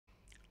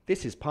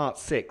This is part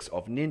 6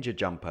 of Ninja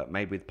Jumper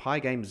made with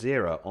Pygame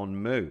 0 on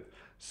Moo.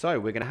 So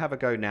we're going to have a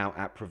go now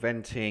at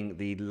preventing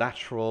the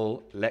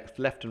lateral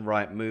left and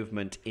right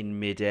movement in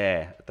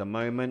midair. At the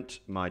moment,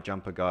 my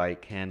jumper guy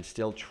can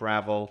still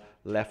travel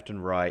left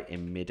and right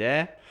in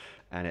midair,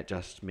 and it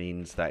just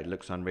means that it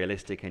looks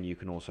unrealistic, and you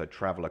can also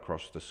travel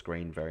across the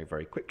screen very,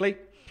 very quickly.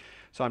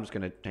 So I'm just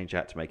going to change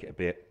that to make it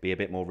be a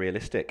bit more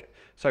realistic.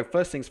 So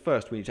first things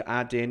first, we need to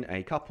add in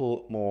a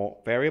couple more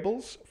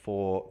variables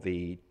for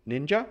the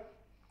Ninja.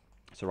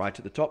 So right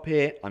at the top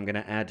here, I'm going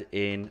to add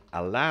in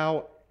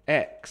allow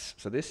X.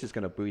 So this is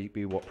going to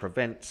be what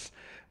prevents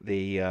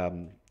the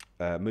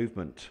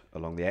movement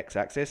along the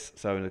X-axis.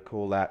 So I'm going to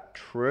call that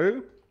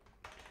true.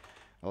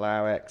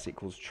 Allow X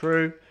equals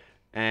true.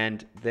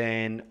 And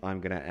then I'm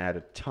going to add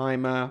a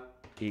timer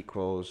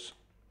equals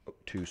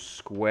to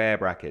square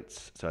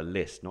brackets. So a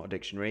list, not a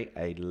dictionary,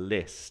 a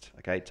list.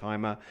 Okay,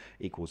 timer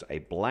equals a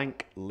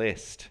blank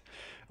list.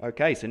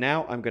 Okay, so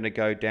now I'm going to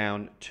go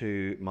down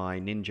to my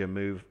Ninja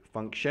move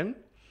function,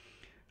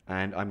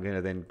 and I'm going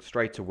to then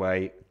straight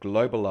away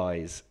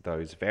globalize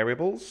those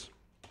variables.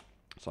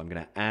 So I'm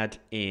going to add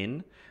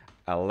in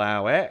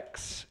allow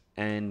X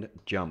and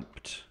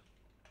jumped.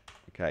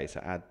 Okay, so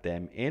add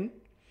them in.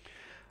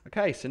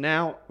 Okay, so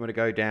now I'm going to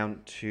go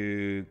down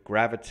to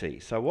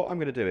gravity. So what I'm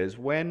going to do is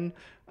when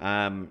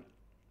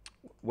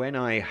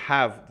I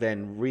have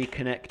then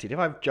reconnected, if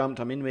I've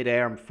jumped, I'm in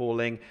midair, I'm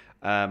falling,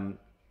 and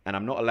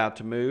I'm not allowed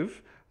to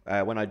move.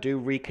 When I do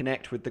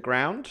reconnect with the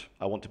ground,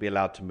 I want to be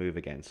allowed to move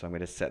again. So I'm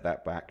going to set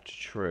that back to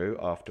true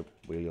after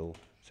we'll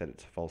set it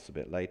to false a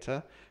bit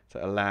later. So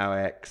allow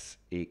X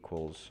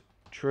equals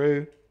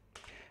true.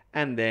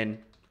 And then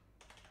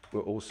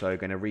we're also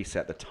going to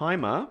reset the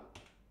timer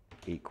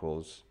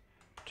equals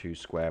to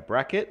square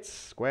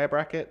brackets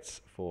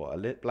for a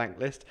blank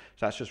list.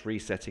 So that's just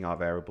resetting our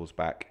variables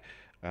back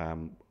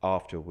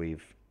after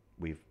we've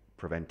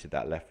prevented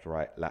that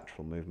left-right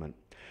lateral movement.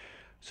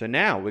 So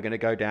now we're going to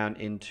go down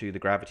into the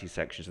gravity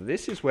section. So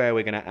this is where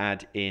we're going to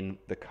add in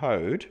the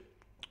code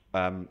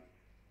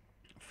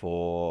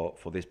for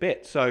this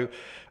bit. So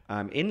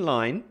in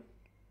line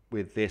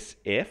with this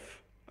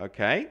if,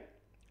 okay,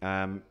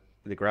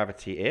 the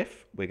gravity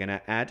if, we're going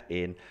to add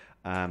in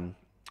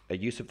a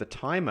use of the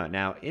timer.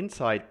 Now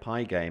inside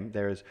Pygame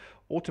there is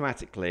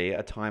automatically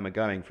a timer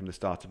going from the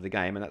start of the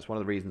game, and that's one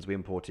of the reasons we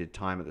imported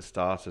time at the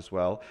start as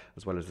well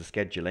as the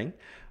scheduling.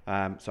 So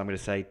I'm going to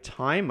say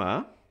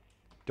timer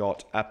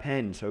dot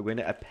append. So we're going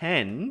to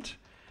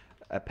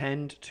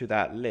append to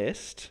that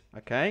list.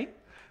 Okay,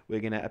 we're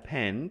going to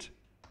append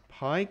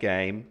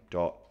pygame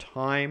dot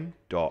time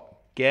dot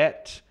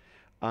get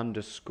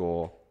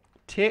underscore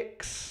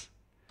ticks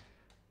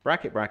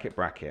bracket bracket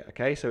bracket.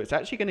 Okay, so it's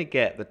actually going to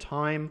get the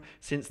time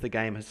since the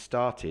game has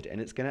started,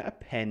 and it's going to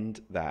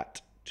append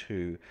that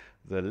to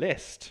the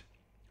list.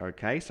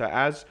 Okay, so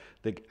as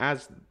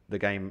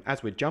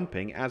we're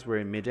jumping, as we're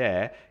in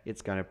midair,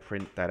 it's going to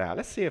print that out.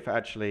 Let's see if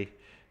actually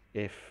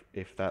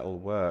if that'll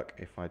work.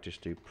 If I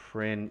just do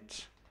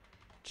print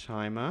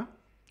timer,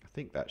 I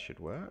think that should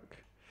work.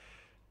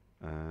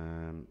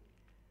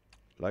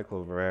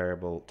 Local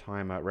variable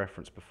timer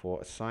reference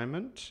before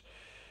assignment.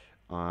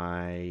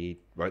 I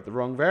wrote the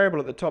wrong variable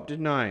at the top,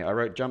 didn't I? I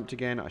wrote jumped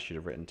again. I should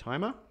have written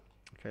timer.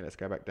 Okay, let's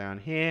go back down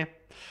here.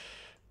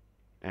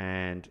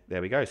 And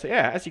there we go. So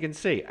yeah, as you can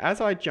see, as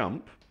I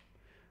jump,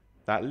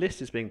 that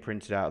list is being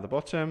printed out at the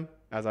bottom.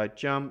 As I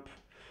jump,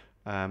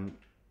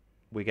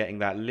 we're getting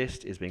that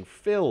list is being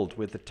filled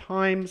with the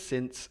time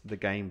since the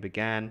game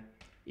began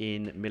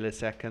in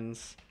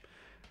milliseconds.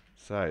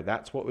 So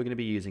that's what we're going to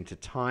be using to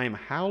time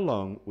how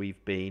long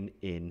we've been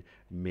in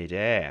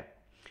midair.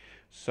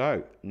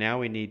 So now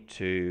we need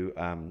to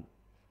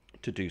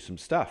do some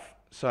stuff.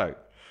 So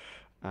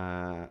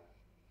I'll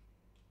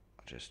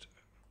just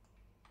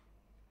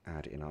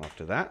add in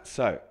after that.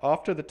 So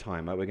after the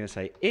timer, we're going to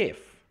say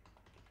if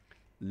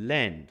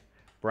len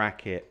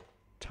bracket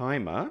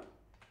timer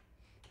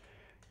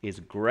is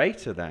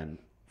greater than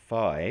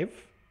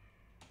 5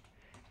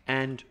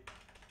 and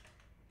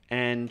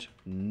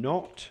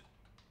not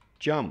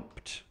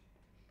jumped.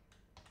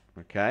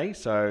 Okay,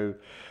 so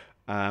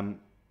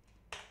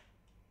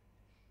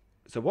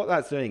so what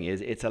that's doing is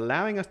it's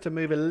allowing us to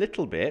move a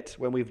little bit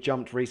when we've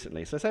jumped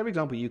recently. So say, for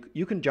example,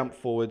 you can jump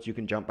forwards, you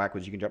can jump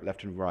backwards, you can jump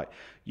left and right.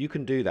 You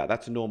can do that.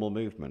 That's a normal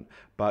movement.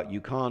 But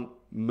you can't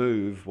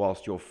move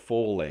whilst you're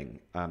falling.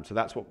 So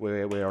that's what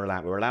we're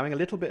allowing. We're allowing a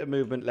little bit of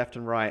movement left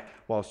and right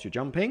whilst you're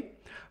jumping,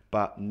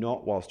 but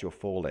not whilst you're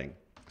falling.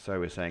 So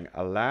we're saying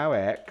allow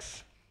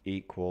X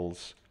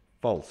equals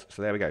false.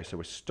 So there we go. So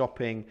we're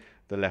stopping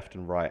the left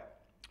and right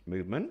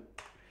movement.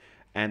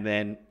 And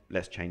then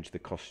let's change the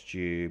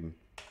costume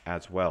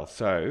as well.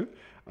 So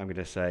I'm going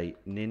to say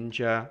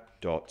ninja.image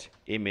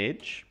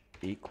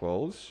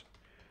equals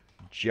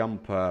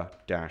jumper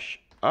dash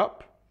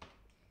up.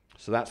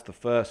 So that's the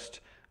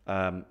first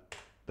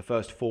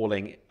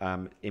falling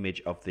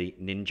image of the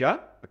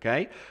ninja.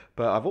 Okay,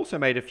 but I've also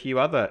made a few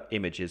other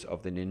images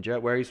of the ninja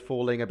where he's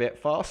falling a bit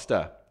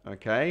faster.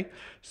 Okay,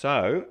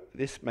 so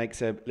this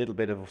makes a little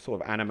bit of a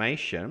sort of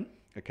animation.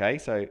 Okay,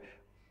 so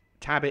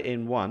tab it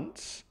in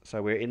once,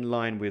 so we're in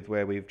line with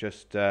where we've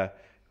just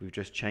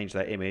changed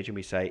that image, and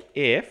we say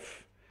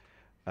if,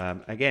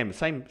 again,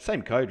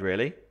 same code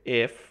really,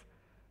 if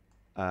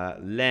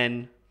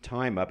len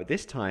timer, but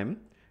this time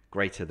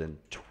greater than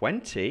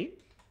 20,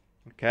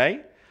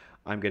 okay,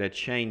 I'm going to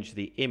change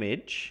the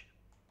image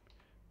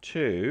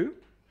to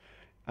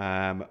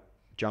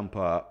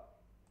jumper,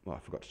 well, I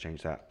forgot to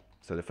change that.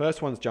 So the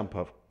first one's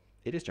jumper,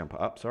 it is jumper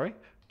up, sorry,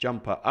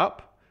 jumper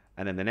up,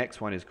 and then the next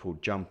one is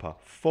called jumper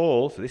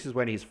fall. So this is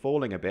when he's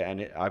falling a bit,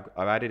 and I've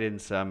added in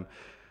some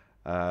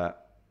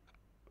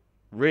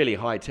really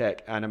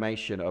high-tech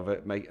animation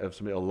of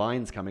some little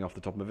lines coming off the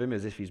top of him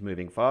as if he's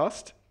moving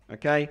fast,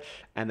 okay?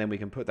 And then we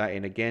can put that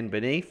in again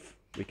beneath.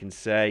 We can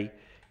say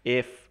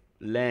if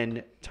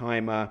len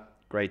timer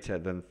greater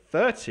than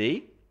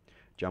 30,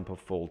 jumper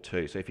fall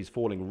 2. So if he's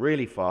falling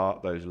really far,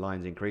 those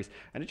lines increase,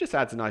 and it just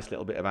adds a nice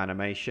little bit of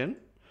animation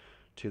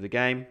to the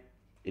game.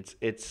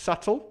 It's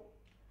subtle,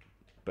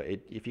 but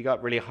if you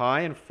got really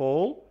high and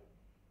fall,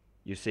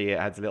 you see it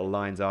adds little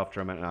lines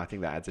after them, and I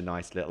think that adds a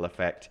nice little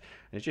effect.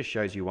 And it just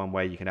shows you one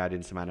way you can add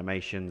in some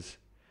animations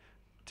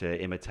to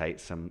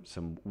imitate some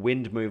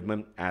wind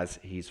movement as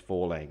he's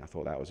falling. I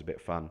thought that was a bit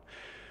fun.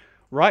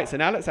 Right, so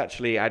now let's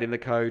actually add in the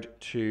code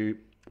to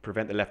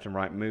prevent the left and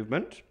right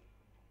movement.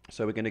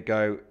 So we're going to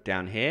go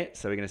down here.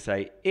 So we're going to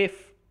say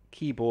if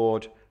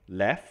keyboard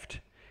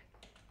left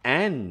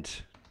and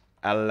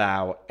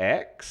allow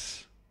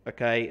X,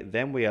 okay,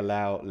 then we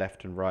allow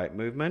left and right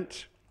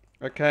movement,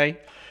 okay,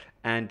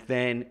 and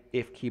then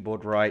if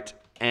keyboard right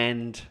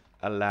and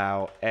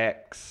allow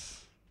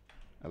X,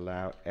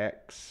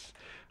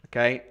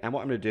 okay, and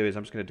what I'm going to do is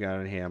I'm just going to go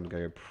in here, I'm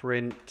going to go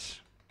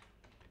print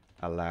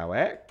allow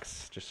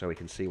X, just so we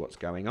can see what's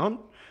going on,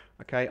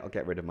 okay. I'll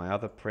get rid of my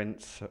other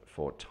prints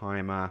for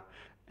timer,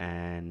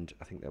 and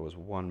I think there was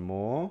one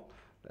more,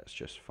 let's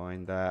just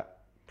find that,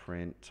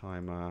 print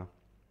timer,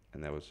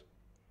 and there was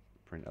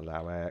print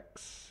allow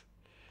X,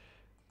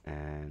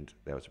 and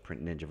there was a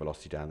print ninja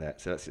velocity down there.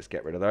 So let's just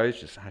get rid of those,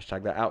 just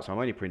hashtag that out. So I'm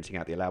only printing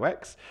out the allow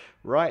X.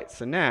 Right,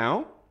 so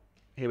now,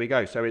 here we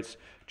go. So it's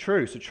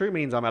true. So true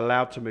means I'm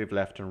allowed to move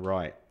left and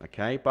right,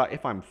 okay? But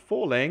if I'm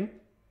falling,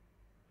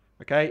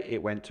 okay,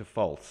 it went to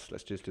false.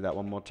 Let's just do that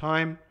one more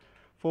time.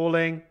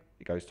 Falling,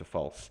 it goes to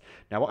false.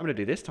 Now what I'm going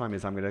to do this time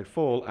is I'm going to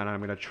fall and I'm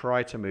going to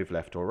try to move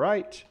left or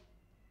right.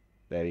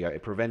 There you go,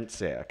 it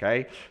prevents it,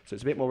 okay? So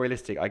it's a bit more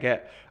realistic.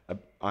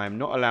 I'm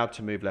not allowed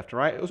to move left and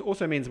right. It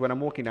also means when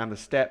I'm walking down the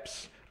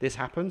steps, this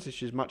happens,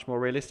 which is much more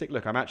realistic.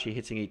 Look, I'm actually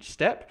hitting each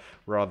step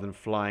rather than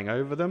flying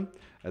over them,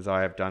 as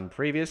I have done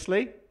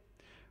previously,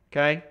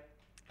 okay?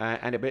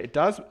 And it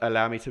does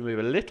allow me to move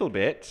a little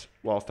bit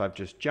whilst I've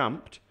just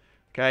jumped,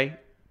 okay?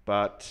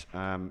 But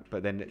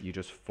then you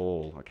just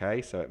fall,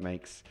 okay? So it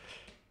makes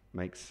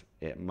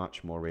it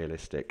much more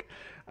realistic.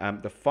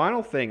 The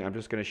final thing I'm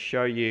just going to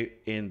show you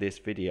in this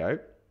video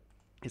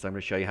is I'm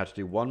going to show you how to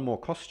do one more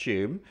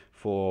costume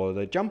for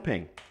the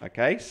jumping.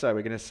 Okay, so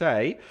we're going to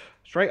say,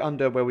 straight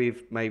under where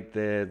we've made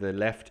the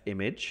left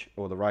image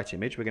or the right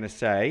image, we're going to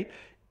say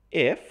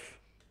if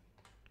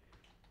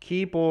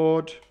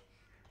keyboard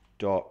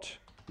dot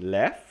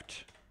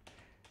left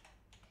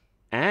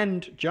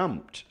and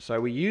jumped.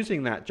 So we're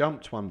using that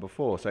jumped one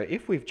before. So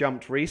if we've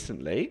jumped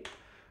recently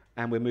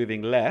and we're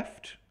moving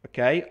left,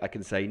 okay, I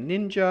can say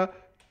ninja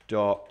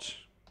dot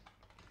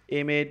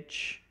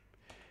image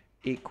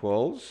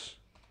equals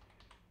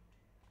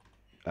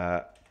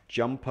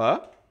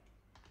jumper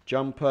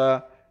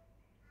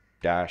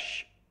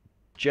dash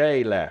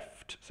J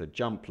left, so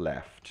jump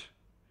left,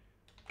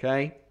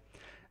 okay,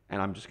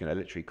 and I'm just going to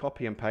literally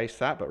copy and paste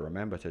that, but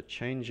remember to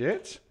change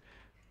it.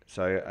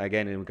 So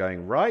again, I'm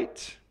going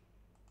right,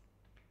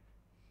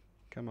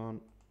 come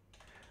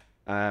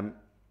on,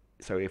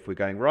 so if we're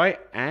going right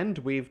and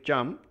we've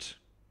jumped,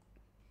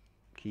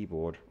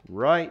 keyboard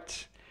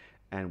right,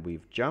 and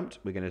we've jumped,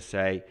 we're going to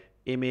say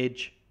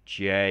image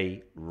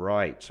J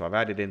right. So I've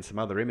added in some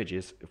other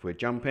images. If we're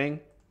jumping,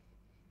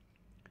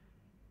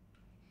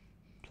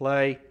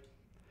 play,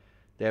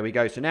 there we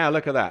go. So now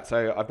look at that.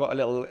 So I've got a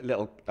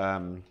little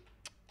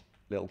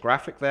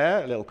graphic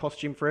there, a little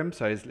costume for him.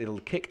 So his little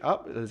kick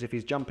up, as if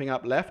he's jumping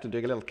up left and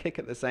doing a little kick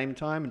at the same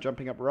time and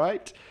jumping up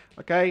right.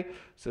 Okay,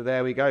 so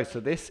there we go. So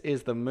this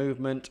is the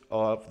movement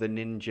of the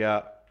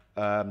ninja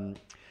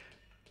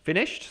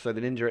finished. So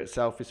the ninja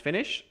itself is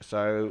finished.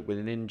 So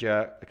with the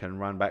ninja, it can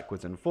run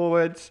backwards and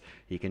forwards.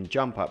 He can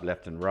jump up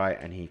left and right,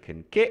 and he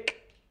can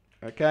kick.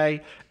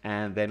 Okay,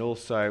 and then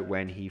also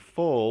when he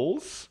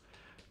falls,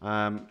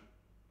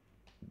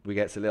 we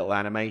get a little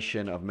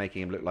animation of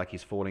making him look like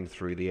he's falling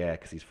through the air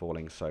because he's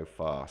falling so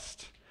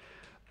fast.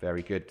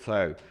 Very good.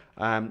 So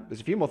there's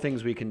a few more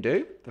things we can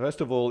do.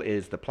 First of all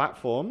is the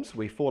platforms.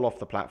 We fall off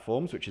the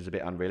platforms, which is a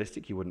bit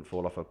unrealistic. You wouldn't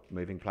fall off a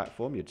moving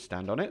platform. You'd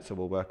stand on it. So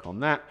we'll work on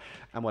that.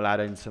 And we'll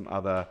add in some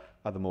other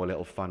more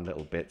little fun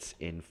little bits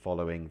in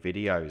following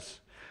videos.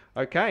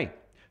 Okay,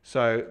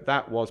 so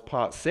that was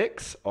part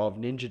 6 of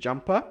Ninja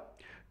Jumper.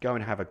 Go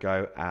and have a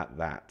go at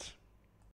that.